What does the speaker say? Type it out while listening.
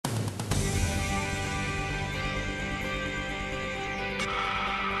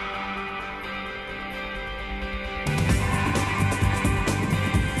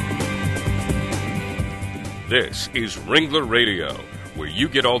This is Ringler Radio, where you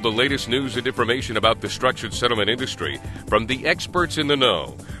get all the latest news and information about the structured settlement industry from the experts in the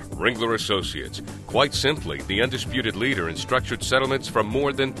know. Ringler Associates, quite simply the undisputed leader in structured settlements for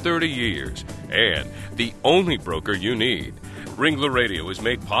more than 30 years, and the only broker you need. Ringler Radio is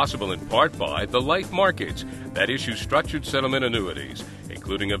made possible in part by the Life Markets that issue structured settlement annuities,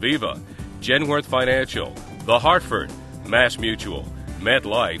 including Aviva, Genworth Financial, The Hartford, Mass Mutual,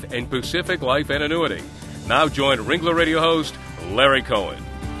 MetLife, and Pacific Life and Annuity. Now join Ringler Radio host Larry Cohen.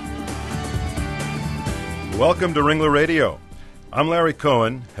 Welcome to Ringler Radio. I'm Larry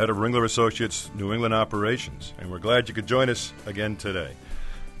Cohen, head of Ringler Associates New England Operations, and we're glad you could join us again today.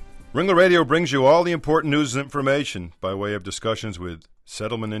 Ringler Radio brings you all the important news and information by way of discussions with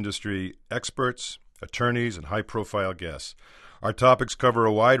settlement industry experts, attorneys, and high-profile guests. Our topics cover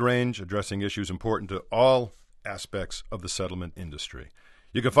a wide range, addressing issues important to all aspects of the settlement industry.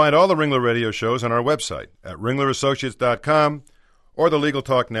 You can find all the Ringler Radio shows on our website at ringlerassociates.com or the Legal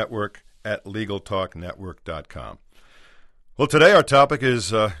Talk Network at legaltalknetwork.com. Well, today our topic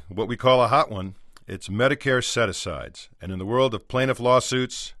is what we call a hot one. It's Medicare Set-Asides. And in the world of plaintiff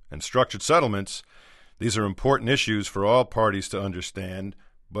lawsuits and structured settlements, these are important issues for all parties to understand,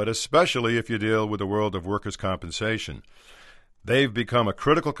 but especially if you deal with the world of workers' compensation. They've become a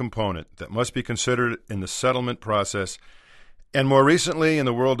critical component that must be considered in the settlement process. And more recently, in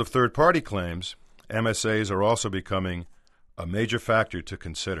the world of third-party claims, MSAs are also becoming a major factor to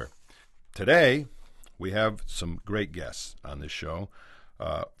consider. Today, we have some great guests on this show.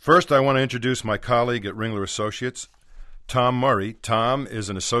 First, I want to introduce my colleague at Ringler Associates, Tom Murray. Tom is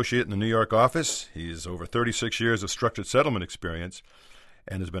an associate in the New York office. He's over 36 years of structured settlement experience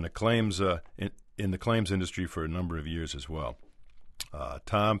and has been in the claims industry for a number of years as well.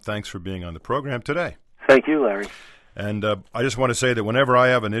 Tom, thanks for being on the program today. Thank you, Larry. And I just want to say that whenever I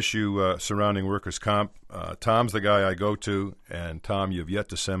have an issue surrounding workers' comp, Tom's the guy I go to, and Tom, you've yet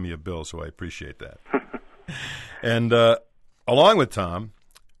to send me a bill, so I appreciate that. And along with Tom,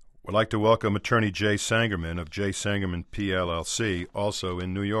 we'd like to welcome attorney Jay Sangerman of Jay Sangerman PLLC, also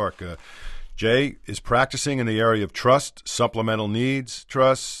in New York. Jay is practicing in the area of trust, supplemental needs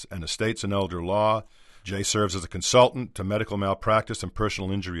trusts, and estates and elder law. Jay serves as a consultant to medical malpractice and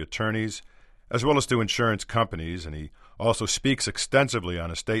personal injury attorneys, as well as to insurance companies, and he also speaks extensively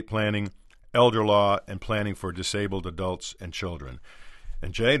on estate planning, elder law, and planning for disabled adults and children.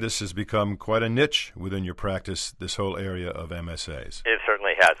 And Jay, this has become quite a niche within your practice, this whole area of MSAs. It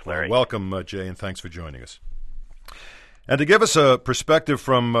certainly has, Larry. Well, welcome, Jay, and thanks for joining us. And to give us a perspective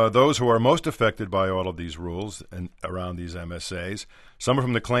from those who are most affected by all of these rules and around these MSAs, some are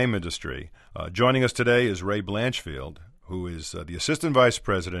from the claim industry. Joining us today is Ray Blanchfield, who is the Assistant Vice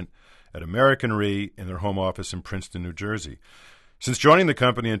President at American Re in their home office in Princeton, New Jersey. Since joining the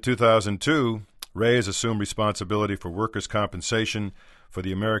company in 2002, Ray has assumed responsibility for workers' compensation for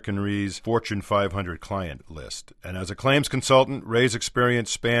the American Re's Fortune 500 client list. And as a claims consultant, Ray's experience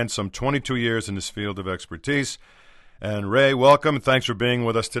spans some 22 years in this field of expertise. And Ray, welcome, and thanks for being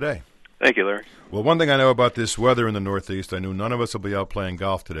with us today. Thank you, Larry. Well, one thing I know about this weather in the Northeast, I knew none of us will be out playing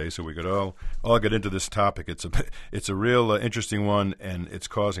golf today, so we could all get into this topic. It's a real interesting one, and it's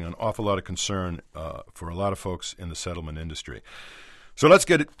causing an awful lot of concern for a lot of folks in the settlement industry. So let's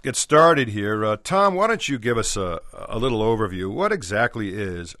get started here. Tom, why don't you give us a little overview? What exactly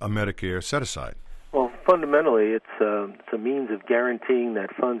is a Medicare set-aside? Well, fundamentally, it's a means of guaranteeing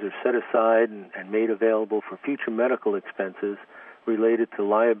that funds are set aside and made available for future medical expenses related to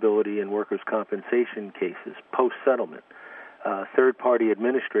liability and workers' compensation cases post-settlement. A third-party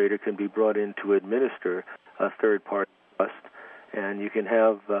administrator can be brought in to administer a third-party trust, and you can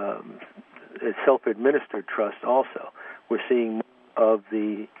have a self-administered trust also. We're seeing more of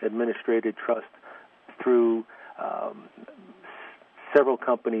the administrated trust through several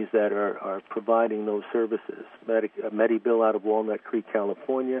companies that are providing those services, MediBill out of Walnut Creek,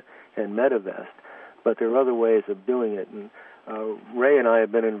 California, and Medivest, but there are other ways of doing it. And Ray and I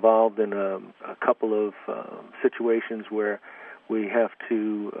have been involved in a couple of situations where we have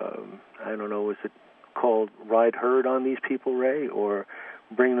to, is it called ride herd on these people, Ray, or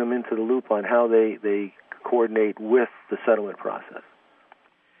bring them into the loop on how they coordinate with the settlement process?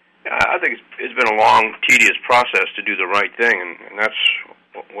 I think it's been a long, tedious process to do the right thing, and that's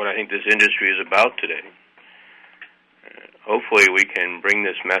what I think this industry is about today. Hopefully we can bring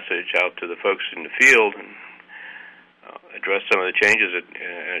this message out to the folks in the field and address some of the changes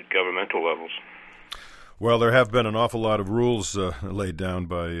at governmental levels. Well, there have been an awful lot of rules laid down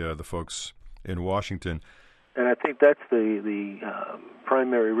by the folks in Washington. And I think that's the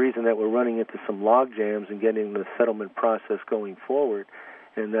primary reason that we're running into some log jams and getting the settlement process going forward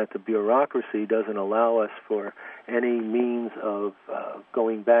and that the bureaucracy doesn't allow us for any means of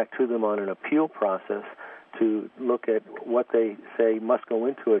going back to them on an appeal process to look at what they say must go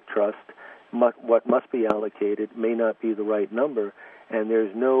into a trust, what must be allocated may not be the right number, and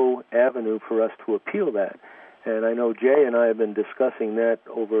there's no avenue for us to appeal that. And I know Jay and I have been discussing that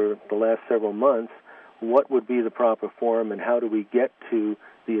over the last several months. What would be the proper form, and how do we get to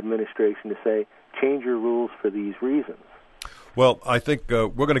the administration to say, change your rules for these reasons? Well, I think we're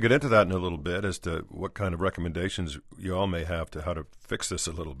going to get into that in a little bit as to what kind of recommendations you all may have to how to fix this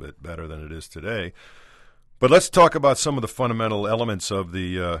a little bit better than it is today. But let's talk about some of the fundamental elements of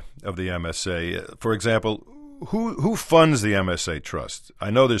the MSA. For example, who funds the MSA trust?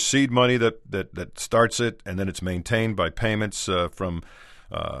 I know there's seed money that starts it, and then it's maintained by payments from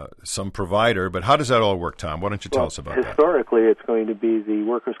some provider. But how does that all work, Tom? Why don't you tell us about that? Historically, it's going to be the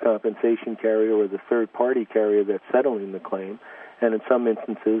workers' compensation carrier or the third-party carrier that's settling the claim, and in some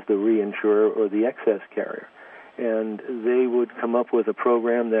instances, the reinsurer or the excess carrier. And they would come up with a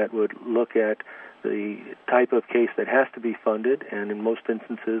program that would look at the type of case that has to be funded, and in most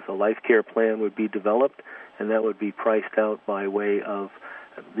instances, a life care plan would be developed, and that would be priced out by way of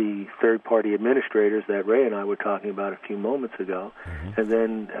the third-party administrators that Ray and I were talking about a few moments ago. Mm-hmm. And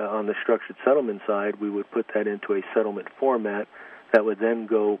then on the structured settlement side, we would put that into a settlement format that would then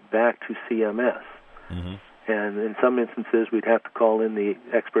go back to CMS. Mm-hmm. And in some instances, we'd have to call in the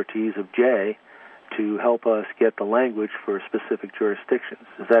expertise of Jay to help us get the language for specific jurisdictions.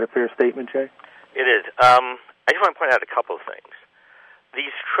 Is that a fair statement, Jay? It is. I just want to point out a couple of things.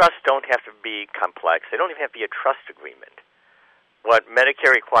 These trusts don't have to be complex. They don't even have to be a trust agreement. What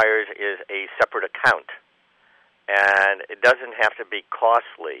Medicare requires is a separate account, and it doesn't have to be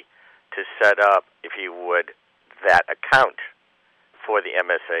costly to set up, if you would, that account for the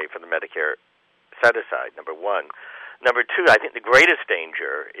MSA, for the Medicare Set-Aside, number one. Number two, I think the greatest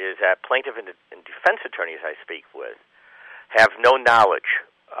danger is that plaintiff and defense attorneys I speak with have no knowledge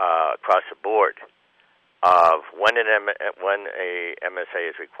across the board of when a MSA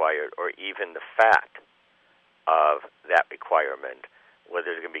is required, or even the fact of that requirement,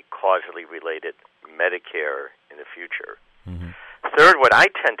 whether there's going to be causally related Medicare in the future. Mm-hmm. Third, what I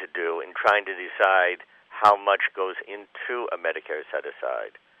tend to do in trying to decide how much goes into a Medicare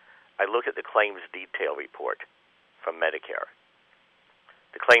set-aside, I look at the claims detail report from Medicare.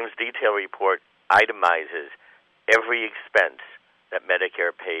 The claims detail report itemizes every expense that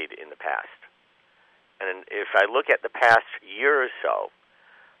Medicare paid in the past. And if I look at the past year or so,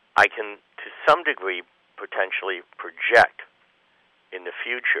 I can, to some degree, potentially project in the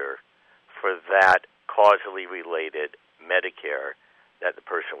future for that causally related Medicare that the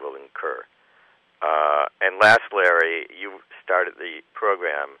person will incur. And last, Larry, you started the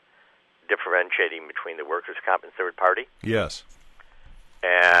program differentiating between the workers' comp and third party. Yes.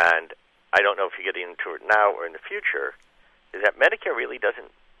 And I don't know if you're getting into it now or in the future, is that Medicare really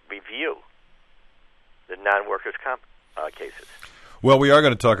doesn't review the non-workers' comp cases. Well, we are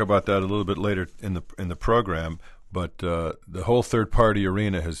going to talk about that a little bit later in the program, but the whole third-party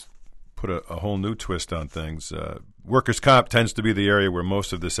arena has put a whole new twist on things. Workers' comp tends to be the area where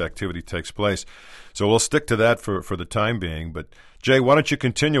most of this activity takes place, so we'll stick to that for the time being. But, Jay, why don't you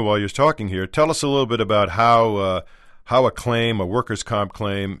continue while you're talking here? Tell us a little bit about how a claim, a workers' comp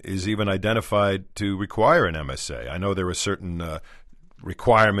claim, is even identified to require an MSA. I know there are certain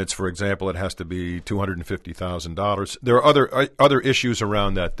requirements. For example, it has to be $250,000. There are other issues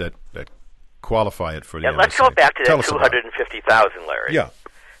around that qualify it for the MSA. Let's go back to that $250,000, Larry. Yeah.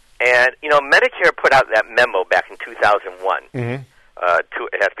 And, Medicare put out that memo back in 2001. Mm-hmm.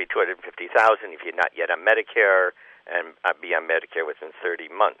 It has to be $250,000 if you're not yet on Medicare, and be on Medicare within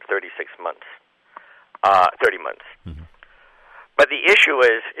 36 months. 30 months. Mm-hmm. But the issue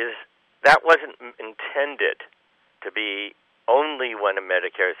is that wasn't intended to be only when a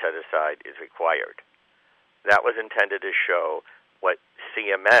Medicare set-aside is required. That was intended to show what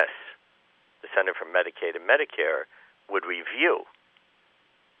CMS, the Center for Medicaid and Medicare, would review.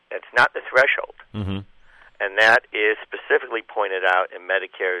 It's not the threshold. Mm-hmm. And that is specifically pointed out in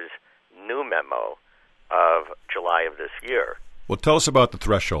Medicare's new memo of July of this year. Well, tell us about the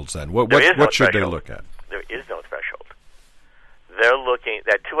thresholds then. What should they look at? There is no threshold. They're looking,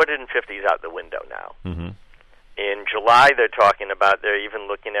 that 250 is out the window now. Mm-hmm. In July, they're even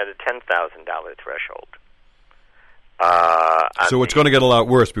looking at a $10,000 threshold. So it's going to get a lot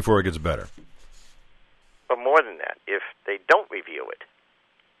worse before it gets better. But more than that, if they don't review it,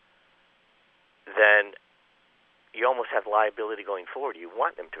 then you almost have liability going forward. You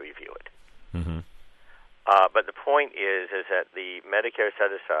want them to review it. Mm-hmm. But the point is that the Medicare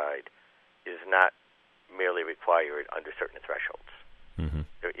set-aside is not merely required under certain thresholds. Mm-hmm.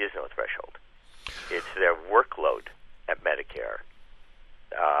 there is no threshold. It's their workload at Medicare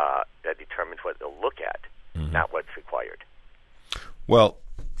that determines what they'll look at, not what's required. Well,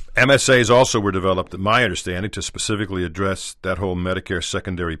 MSAs also were developed, my understanding, to specifically address that whole Medicare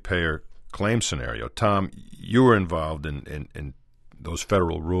secondary payer claim scenario. Tom, you were involved in those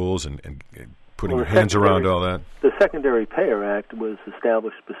federal rules and putting your hands around all that. The Secondary Payer Act was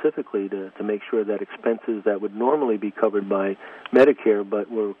established specifically to make sure that expenses that would normally be covered by Medicare but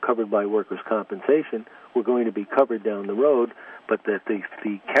were covered by workers' compensation were going to be covered down the road, but that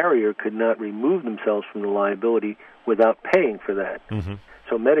the carrier could not remove themselves from the liability without paying for that.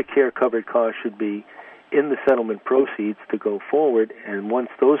 So Medicare-covered costs should be in the settlement proceeds to go forward, and once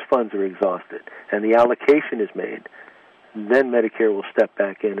those funds are exhausted and the allocation is made, then Medicare will step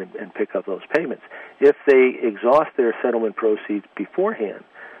back in and pick up those payments. If they exhaust their settlement proceeds beforehand,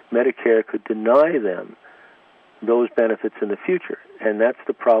 Medicare could deny them those benefits in the future, and that's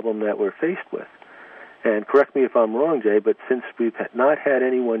the problem that we're faced with. And correct me if I'm wrong, Jay, but since we've not had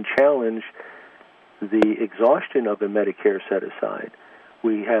anyone challenge the exhaustion of a Medicare set-aside,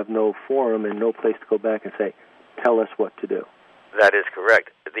 we have no forum and no place to go back and say, tell us what to do. That is correct.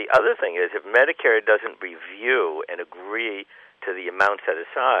 The other thing is, if Medicare doesn't review and agree to the amount set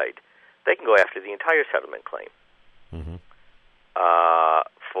aside, they can go after the entire settlement claim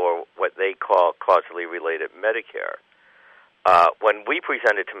for what they call causally related Medicare. When we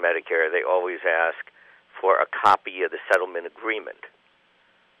present it to Medicare, they always ask for a copy of the settlement agreement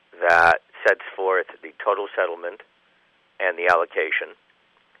that sets forth the total settlement and the allocation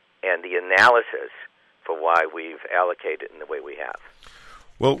and the analysis for why we've allocated in the way we have.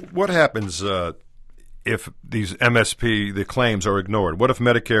 Well, what happens if these MSP, the claims, are ignored? What if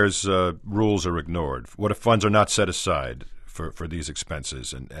Medicare's rules are ignored? What if funds are not set aside for these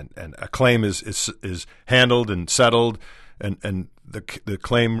expenses and a claim is handled and settled and the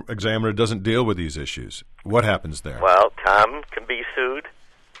claim examiner doesn't deal with these issues? What happens there? Well, Tom can be sued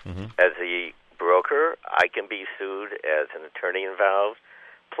as a broker. I can be sued as an attorney involved.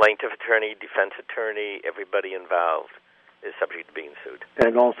 Plaintiff attorney, defense attorney, everybody involved is subject to being sued.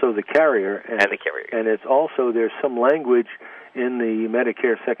 And also the carrier. And the carrier. And it's also, there's some language in the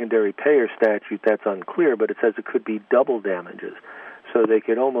Medicare secondary payer statute that's unclear, but it says it could be double damages. So they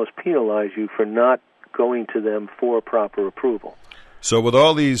could almost penalize you for not going to them for proper approval. So with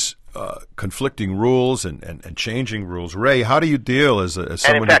all these conflicting rules and changing rules, Ray, how do you deal as someone who deals with this?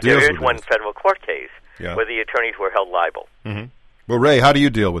 And in fact, there is one federal court case where the attorneys were held liable. Well, Ray, how do you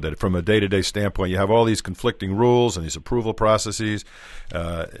deal with it from a day-to-day standpoint? You have all these conflicting rules and these approval processes,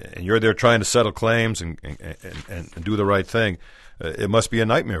 and you're there trying to settle claims and do the right thing. It must be a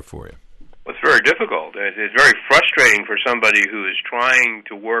nightmare for you. Well, it's very difficult. It's very frustrating for somebody who is trying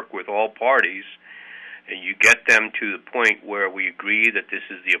to work with all parties, and you get them to the point where we agree that this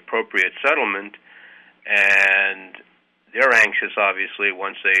is the appropriate settlement, and they're anxious, obviously,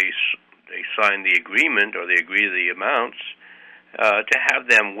 once they sign the agreement or they agree to the amounts, to have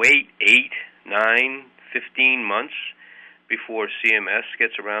them wait 8, 9, 15 months before CMS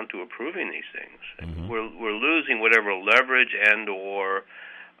gets around to approving these things. We're losing whatever leverage and or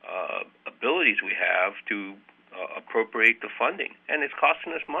abilities we have to appropriate the funding, and it's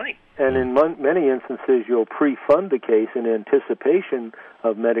costing us money. And in many instances, you'll pre-fund the case in anticipation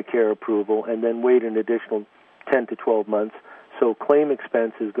of Medicare approval and then wait an additional 10 to 12 months. So claim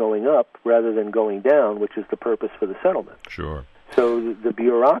expense is going up rather than going down, which is the purpose for the settlement. Sure. So the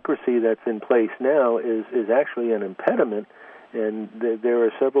bureaucracy that's in place now is actually an impediment, and there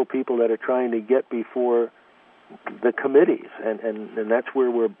are several people that are trying to get before the committees, and that's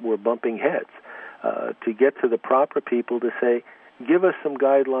where we're bumping heads, to get to the proper people to say, give us some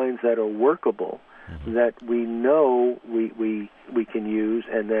guidelines that are workable, that we know we can use,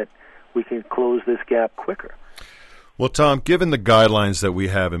 and that we can close this gap quicker. Well, Tom, given the guidelines that we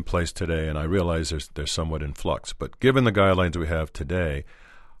have in place today, and I realize they're somewhat in flux, but given the guidelines we have today,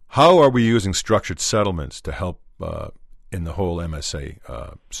 how are we using structured settlements to help in the whole MSA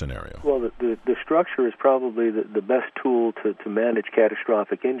scenario? Well, the structure is probably the best tool to manage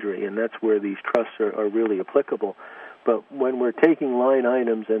catastrophic injury, and that's where these trusts are really applicable. But when we're taking line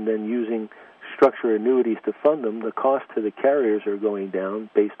items and then using structure annuities to fund them, the cost to the carriers are going down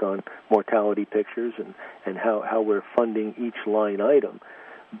based on mortality pictures and how we're funding each line item.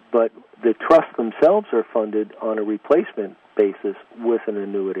 But the trusts themselves are funded on a replacement basis with an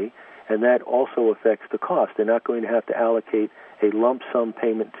annuity, and that also affects the cost. They're not going to have to allocate a lump sum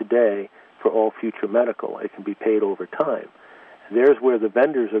payment today for all future medical. It can be paid over time. There's where the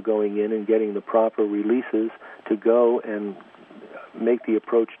vendors are going in and getting the proper releases to go and make the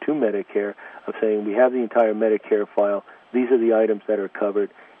approach to Medicare of saying, we have the entire Medicare file, these are the items that are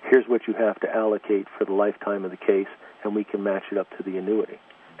covered, here's what you have to allocate for the lifetime of the case, and we can match it up to the annuity.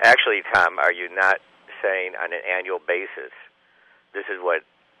 Actually, Tom, are you not saying on an annual basis, this is what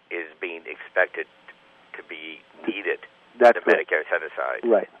is being expected to be needed, That's the Medicare set-aside?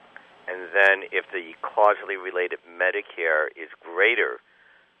 Right. And then if the causally related Medicare is greater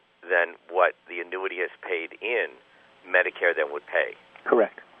than what the annuity has paid in, Medicare then would pay.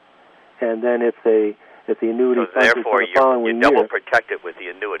 Correct. And then if the annuity so therefore you're double protected with the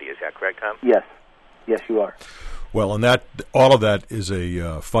annuity. Is that correct, Tom? Yes. Yes, you are. Well, and that all of that is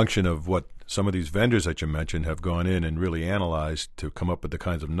a function of what some of these vendors that you mentioned have gone in and really analyzed to come up with the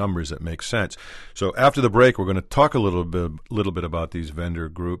kinds of numbers that make sense. So after the break, we're going to talk a little bit about these vendor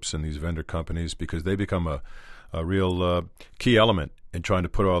groups and these vendor companies, because they become a real key element in trying to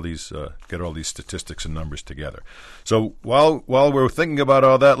put all these get all these statistics and numbers together. So while we're thinking about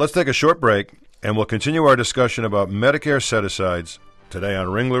all that, let's take a short break, and we'll continue our discussion about Medicare set-asides today on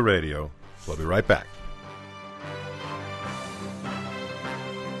Ringler Radio. We'll be right back.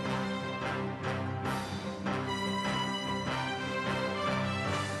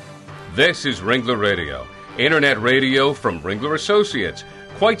 This is Ringler Radio, Internet radio from Ringler Associates,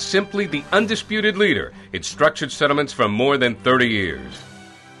 quite simply the undisputed leader in structured settlements for more than 30 years.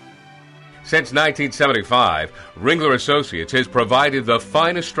 Since 1975, Ringler Associates has provided the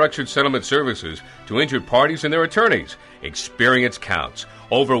finest structured settlement services to injured parties and their attorneys. Experience counts.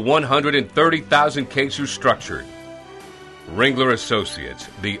 Over 130,000 cases structured. Ringler Associates,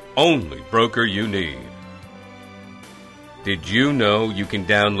 the only broker you need. Did you know you can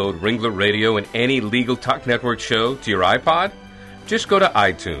download Ringler Radio and any Legal Talk Network show to your iPod? Just go to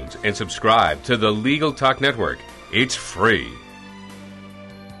iTunes and subscribe to the Legal Talk Network. It's free.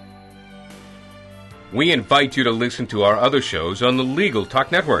 We invite you to listen to our other shows on the Legal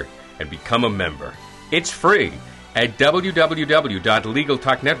Talk Network and become a member. It's free at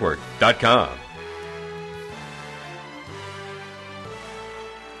www.legaltalknetwork.com.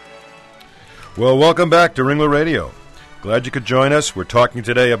 Well, welcome back to Ringler Radio. Glad you could join us. We're talking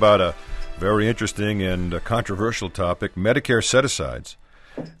today about a very interesting and controversial topic, Medicare set-asides.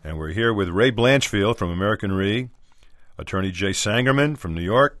 And we're here with Ray Blanchfield from American Re, attorney Jay Sangerman from New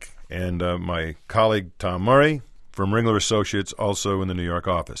York, and my colleague Tom Murray from Ringler Associates, also in the New York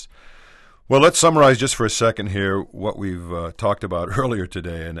office. Well, let's summarize just for a second here what we've talked about earlier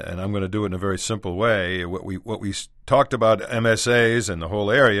today, and I'm going to do it in a very simple way. What we talked about MSAs and the whole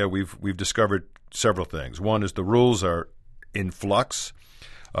area, we've discovered several things. One is the rules are in flux.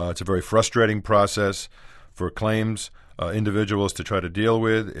 It's a very frustrating process for claims individuals to try to deal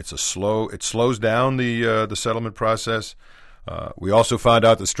with. It slows down the settlement process. We also found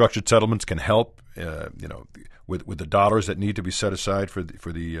out that structured settlements can help, with the dollars that need to be set aside for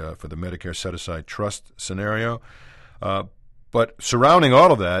the Medicare set-aside trust scenario. But surrounding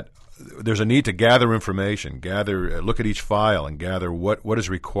all of that, there's a need to gather information, look at each file and gather what is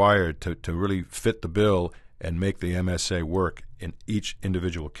required to really fit the bill and make the MSA work in each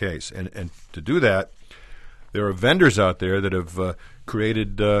individual case. And to do that, there are vendors out there that have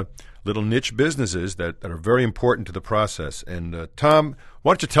created little niche businesses that are very important to the process. And Tom,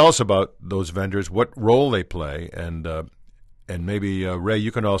 why don't you tell us about those vendors, what role they play, and maybe Ray,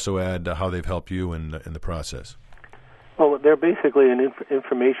 you can also add how they've helped you in the process. Well, they're basically an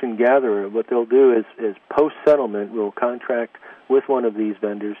information gatherer. What they'll do is post-settlement, we'll contract with one of these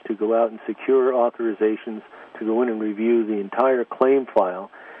vendors to go out and secure authorizations to go in and review the entire claim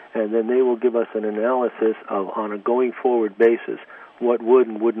file, and then they will give us an analysis of, on a going-forward basis, what would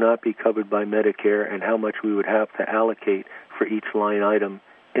and would not be covered by Medicare and how much we would have to allocate for each line item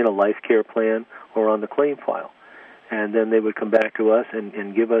in a life care plan or on the claim file. And then they would come back to us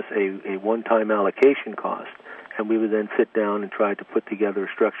and give us a one-time allocation cost, and we would then sit down and try to put together a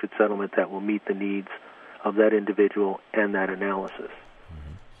structured settlement that will meet the needs of that individual and that analysis.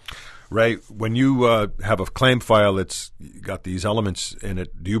 Mm-hmm. Ray, when you have a claim file that's got these elements in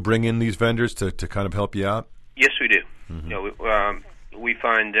it, do you bring in these vendors to kind of help you out? Yes, we do. Mm-hmm. We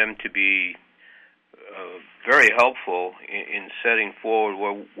find them to be very helpful in setting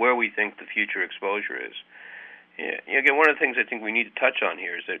forward where we think the future exposure is. Again, one of the things I think we need to touch on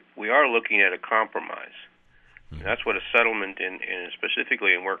here is that we are looking at a compromise. And that's what a settlement,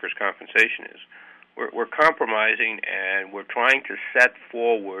 specifically in workers' compensation, is. We're compromising, and we're trying to set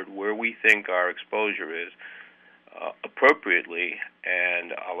forward where we think our exposure is appropriately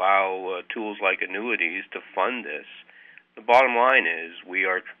and allow tools like annuities to fund this. The bottom line is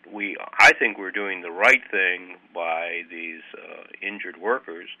I think we're doing the right thing by these injured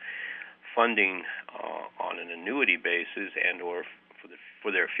workers, funding on an annuity basis and or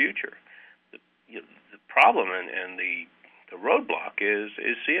for their future. The problem and the roadblock is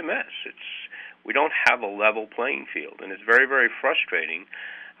CMS. We don't have a level playing field, and it's very, very frustrating.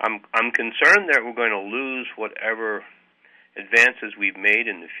 I'm concerned that we're going to lose whatever advances we've made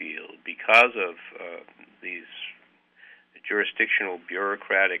in the field because of these jurisdictional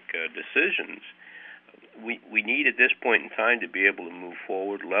bureaucratic decisions. We need at this point in time to be able to move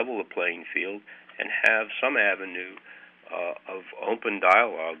forward, level the playing field, and have some avenue of open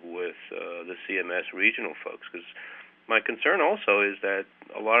dialogue with the CMS regional folks. Because my concern also is that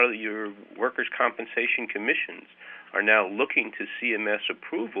a lot of your workers' compensation commissions are now looking to CMS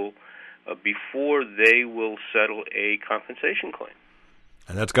approval before they will settle a compensation claim.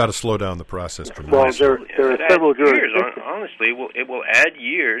 And that's got to slow down the process tremendously. Well, there are several jurisdictions. Honestly, it will add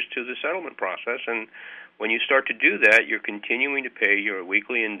years to the settlement process, and when you start to do that, you're continuing to pay your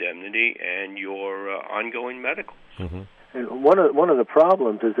weekly indemnity and your ongoing medical. Mm-hmm. And one of the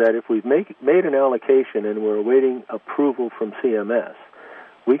problems is that if we've made an allocation and we're awaiting approval from CMS,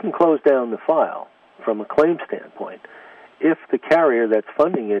 we can close down the file from a claim standpoint if the carrier that's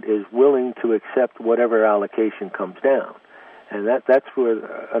funding it is willing to accept whatever allocation comes down. And that's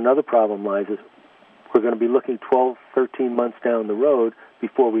where another problem lies, is we're going to be looking 12, 13 months down the road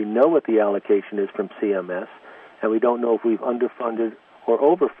before we know what the allocation is from CMS, and we don't know if we've underfunded or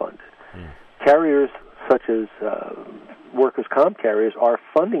overfunded. Carriers such as workers' comp carriers are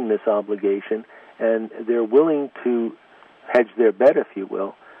funding this obligation, and they're willing to hedge their bet, if you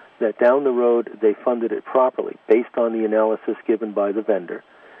will, that down the road they funded it properly based on the analysis given by the vendor.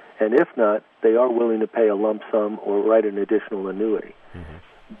 And if not, they are willing to pay a lump sum or write an additional annuity. Mm-hmm.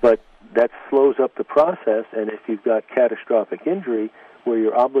 But that slows up the process, and if you've got catastrophic injury where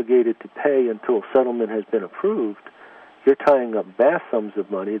you're obligated to pay until settlement has been approved, you're tying up vast sums of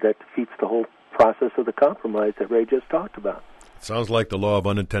money that defeats the whole process of the compromise that Ray just talked about. Sounds like the law of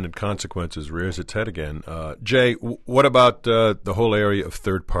unintended consequences rears its head again. Jay, what about the whole area of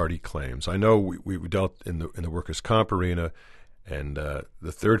third-party claims? I know we dealt in the workers' comp arena, and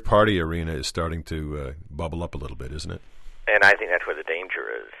the third-party arena is starting to bubble up a little bit, isn't it? And I think that's where the danger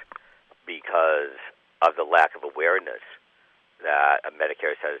is, because of the lack of awareness that a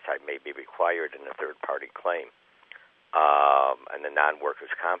Medicare Set-Aside may be required in a third-party claim and the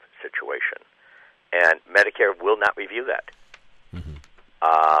non-workers' comp situation. And Medicare will not review that. Mm-hmm.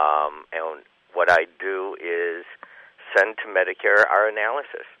 And what I do is send to Medicare our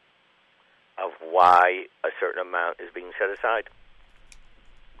analysis of why a certain amount is being set aside.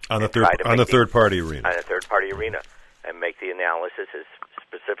 On the third-party arena. On the third-party arena. And make the analysis as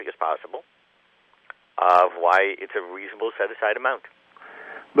specific as possible of why it's a reasonable set-aside amount.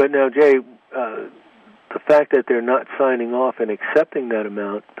 But now, Jay, the fact that they're not signing off and accepting that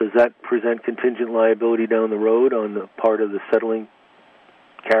amount, does that present contingent liability down the road on the part of the settling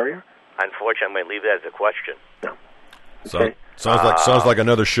carrier? Unfortunately, I'm going to leave that as a question. No. Okay. Sounds like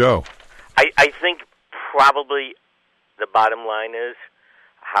another show. I think probably the bottom line is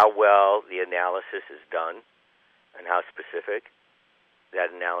how well the analysis is done and how specific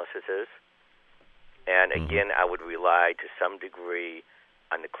that analysis is. And again, I would rely to some degree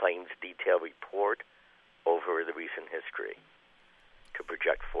on the claims detail report over the recent history to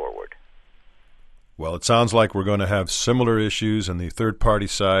project forward. Well, it sounds like we're going to have similar issues on the third-party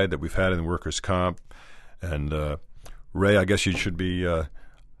side that we've had in workers' comp. And, Ray, I guess you should be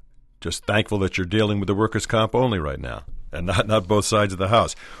just thankful that you're dealing with the workers' comp only right now and not both sides of the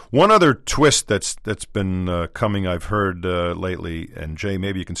house. One other twist that's been coming, I've heard lately, and Jay,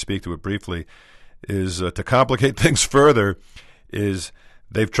 maybe you can speak to it briefly, is to complicate things further, is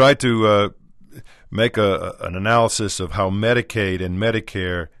they've tried to make an analysis of how Medicaid and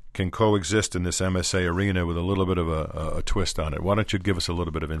Medicare can coexist in this MSA arena with a little bit of a twist on it. Why don't you give us a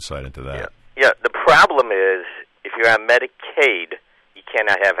little bit of insight into that? Yeah. The problem is if you're on Medicaid, you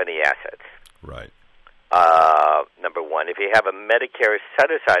cannot have any assets. Right. Number one. If you have a Medicare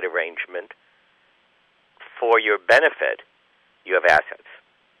set-aside arrangement for your benefit, you have assets,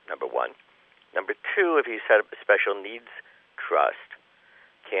 number one. Number two, if you set up a special needs trust,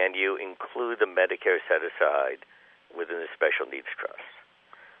 can you include the Medicare set-aside within the special needs trust?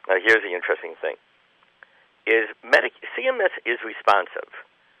 Now, here's the interesting thing. CMS is responsive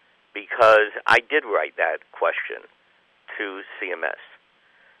because I did write that question to CMS.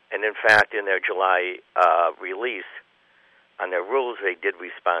 And, in fact, in their July release on their rules, they did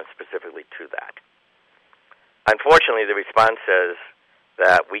respond specifically to that. Unfortunately, the response says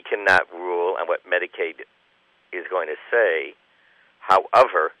that we cannot rule on what Medicaid is going to say.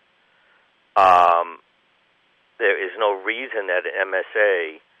 However, there is no reason that an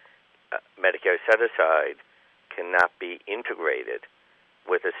MSA, Medicare set-aside, cannot be integrated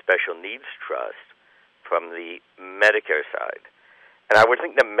with a special needs trust from the Medicare side. And I would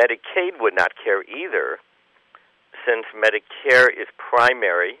think that Medicaid would not care either, since Medicare is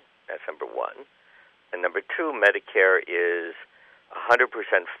primary, that's number one. And number two, Medicare is 100%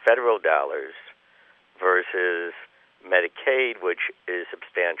 federal dollars versus Medicaid, which is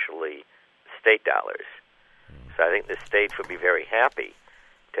substantially state dollars. So I think the states would be very happy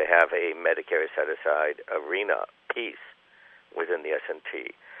to have a Medicare set-aside arena piece within the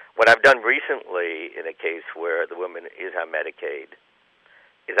S&T. What I've done recently in a case where the woman is on Medicaid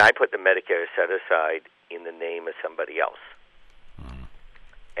is I put the Medicare set-aside in the name of somebody else.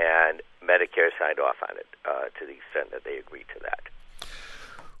 And Medicare signed off on it to the extent that they agreed to that.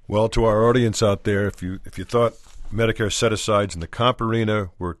 Well, to our audience out there, if you thought Medicare set-asides in the comp arena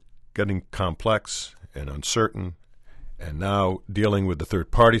were getting complex and uncertain, and now dealing with the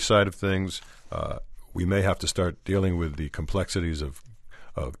third-party side of things, we may have to start dealing with the complexities of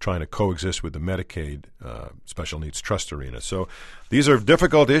trying to coexist with the Medicaid special needs trust arena. So these are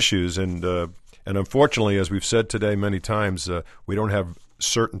difficult issues, and unfortunately, as we've said today many times, we don't have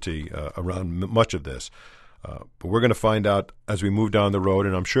certainty around much of this. But we're going to find out as we move down the road,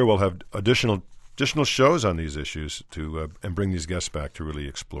 and I'm sure we'll have additional shows on these issues to and bring these guests back to really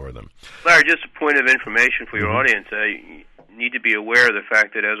explore them. Larry, just a point of information for your audience. You need to be aware of the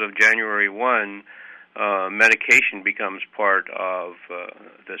fact that as of January 1, medication becomes part of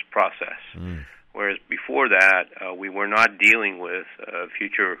this process. Whereas before that, we were not dealing with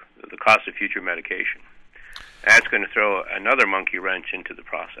the cost of future medication. That's going to throw another monkey wrench into the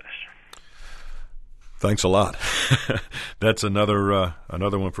process. Thanks a lot. That's another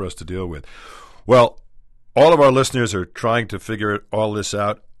one for us to deal with. Well, all of our listeners are trying to figure all this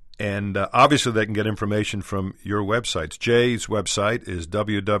out, and obviously they can get information from your websites. Jay's website is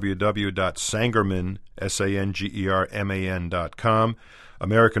www.sangerman, SANGERMAN.com.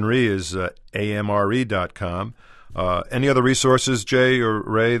 American Re is AMRE.com. Any other resources, Jay or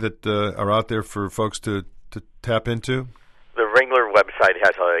Ray, that are out there for folks to tap into? The Ringler website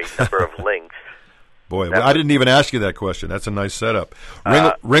has a number of links. Boy, I didn't even ask you that question. That's a nice setup.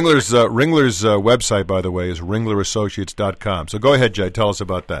 Ringler's website, by the way, is ringlerassociates.com. So go ahead, Jay. Tell us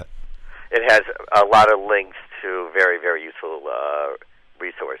about that. It has a lot of links to very, very useful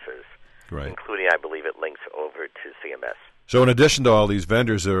resources, right, including, I believe, it links over to CMS. So in addition to all these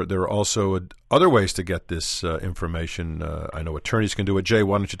vendors, there are also other ways to get this information. I know attorneys can do it. Jay,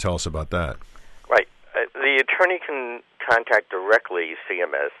 why don't you tell us about that? Right. The attorney can contact directly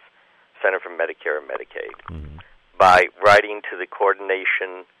CMS, Center for Medicare and Medicaid, by writing to the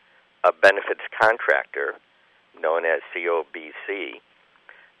Coordination of Benefits Contractor, known as COBC.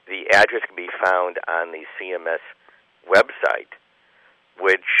 The address can be found on the CMS website,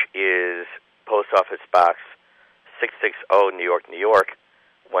 which is Post Office Box 660, New York, New York,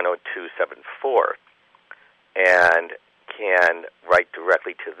 10274, and can write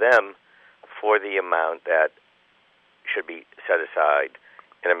directly to them for the amount that should be set aside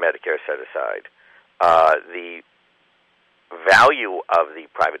in a Medicare set-aside. The value of the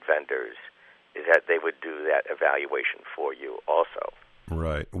private vendors is that they would do that evaluation for you also.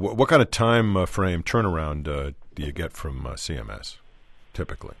 Right. What kind of time frame turnaround do you get from CMS,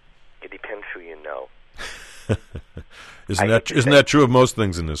 typically? It depends who you know. Isn't that true of most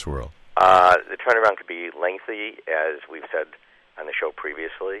things in this world? The turnaround could be lengthy, as we've said on the show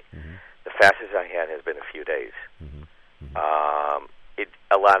previously. The fastest I had has been a few days.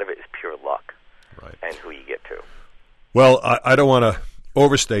 A lot of it is pure luck, right, and who you get to. Well, I don't want to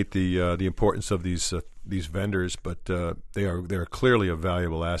overstate the importance of these vendors, but they are clearly a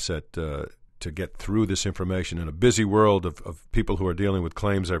valuable asset to get through this information in a busy world of people who are dealing with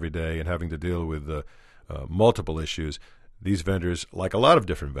claims every day and having to deal with multiple issues. These vendors, like a lot of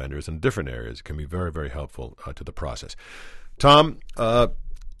different vendors in different areas, can be very, very helpful to the process. Tom,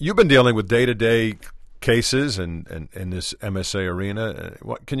 you've been dealing with day-to-day cases and in this MSA arena.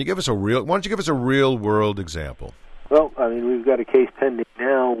 Why don't you give us a real world example? Well, I mean, we've got a case pending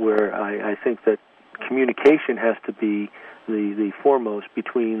now where I think that communication has to be the foremost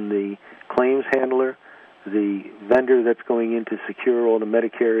between the claims handler, the vendor that's going in to secure all the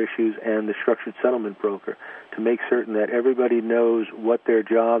Medicare issues, and the structured settlement broker, to make certain that everybody knows what their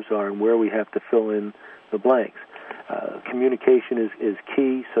jobs are and where we have to fill in the blanks. Communication is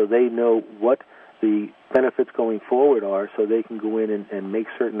key, so they know what the benefits going forward are, so they can go in and make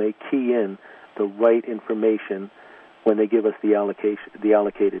certain they key in the right information when they give us the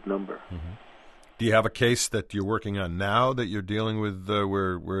allocated number. Do you have a case that you're working on now that you're dealing with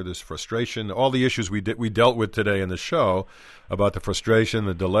where there's frustration, all the issues we dealt with today in the show about the frustration,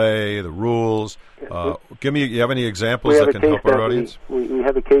 the delay, the rules? You have any examples that can help our audience? We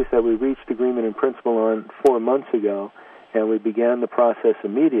have a case that we reached agreement in principle on 4 months ago, and we began the process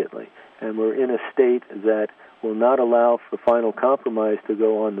immediately. And we're in a state that will not allow for final compromise to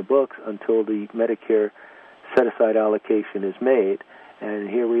go on the books until the Medicare set-aside allocation is made.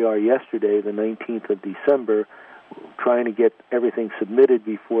 And here we are yesterday, the 19th of December, trying to get everything submitted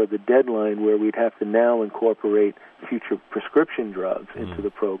before the deadline where we'd have to now incorporate future prescription drugs into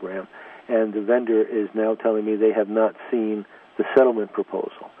the program. And the vendor is now telling me they have not seen the settlement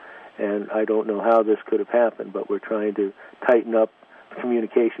proposal. And I don't know how this could have happened, but we're trying to tighten up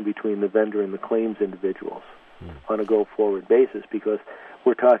communication between the vendor and the claims individuals on a go-forward basis, because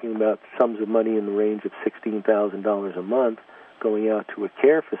we're talking about sums of money in the range of $16,000 a month going out to a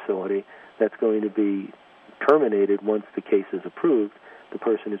care facility that's going to be terminated once the case is approved. The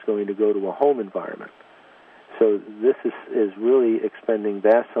person is going to go to a home environment. So this is really expending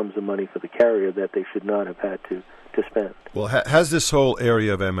vast sums of money for the carrier that they should not have had to spend. Well, has this whole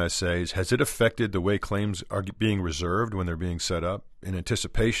area of MSAs, has it affected the way claims are being reserved when they're being set up in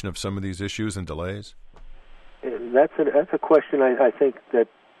anticipation of some of these issues and delays? That's a question I think that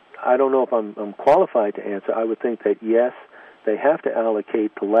I don't know if I'm qualified to answer. I would think that, yes, they have to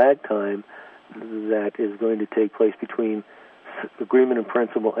allocate the lag time that is going to take place between agreement in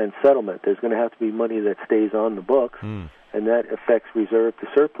principle and settlement. There's going to have to be money that stays on the books, and that affects reserve to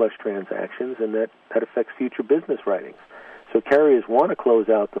surplus transactions, and that affects future business writings. So carriers want to close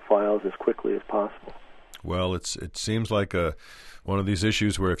out the files as quickly as possible. Well, it seems like one of these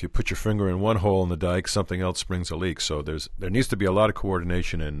issues where if you put your finger in one hole in the dike, something else springs a leak. So there needs to be a lot of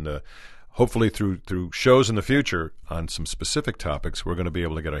coordination, and hopefully through shows in the future on some specific topics, we're going to be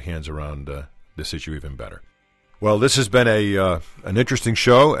able to get our hands around this issue even better. Well, this has been an interesting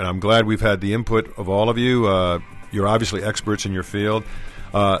show, and I'm glad we've had the input of all of you. You're obviously experts in your field.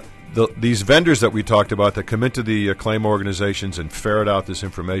 These vendors that we talked about that come into the claim organizations and ferret out this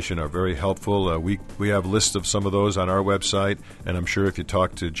information are very helpful. We have lists of some of those on our website, and I'm sure if you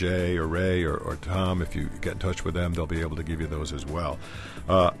talk to Jay or Ray or Tom, if you get in touch with them, they'll be able to give you those as well.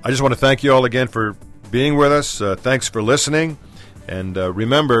 I just want to thank you all again for being with us. Thanks for listening. And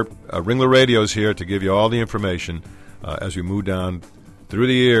remember, Ringler Radio is here to give you all the information as we move down through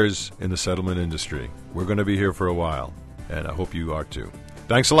the years in the settlement industry. We're going to be here for a while, and I hope you are too.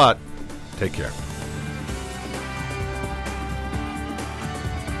 Thanks a lot. Take care.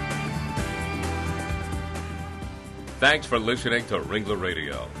 Thanks for listening to Ringler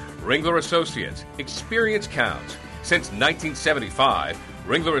Radio. Ringler Associates. Experience counts. Since 1975,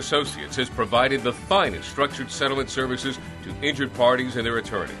 Ringler Associates has provided the finest structured settlement services to injured parties and their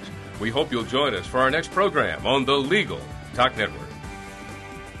attorneys. We hope you'll join us for our next program on the Legal Talk Network.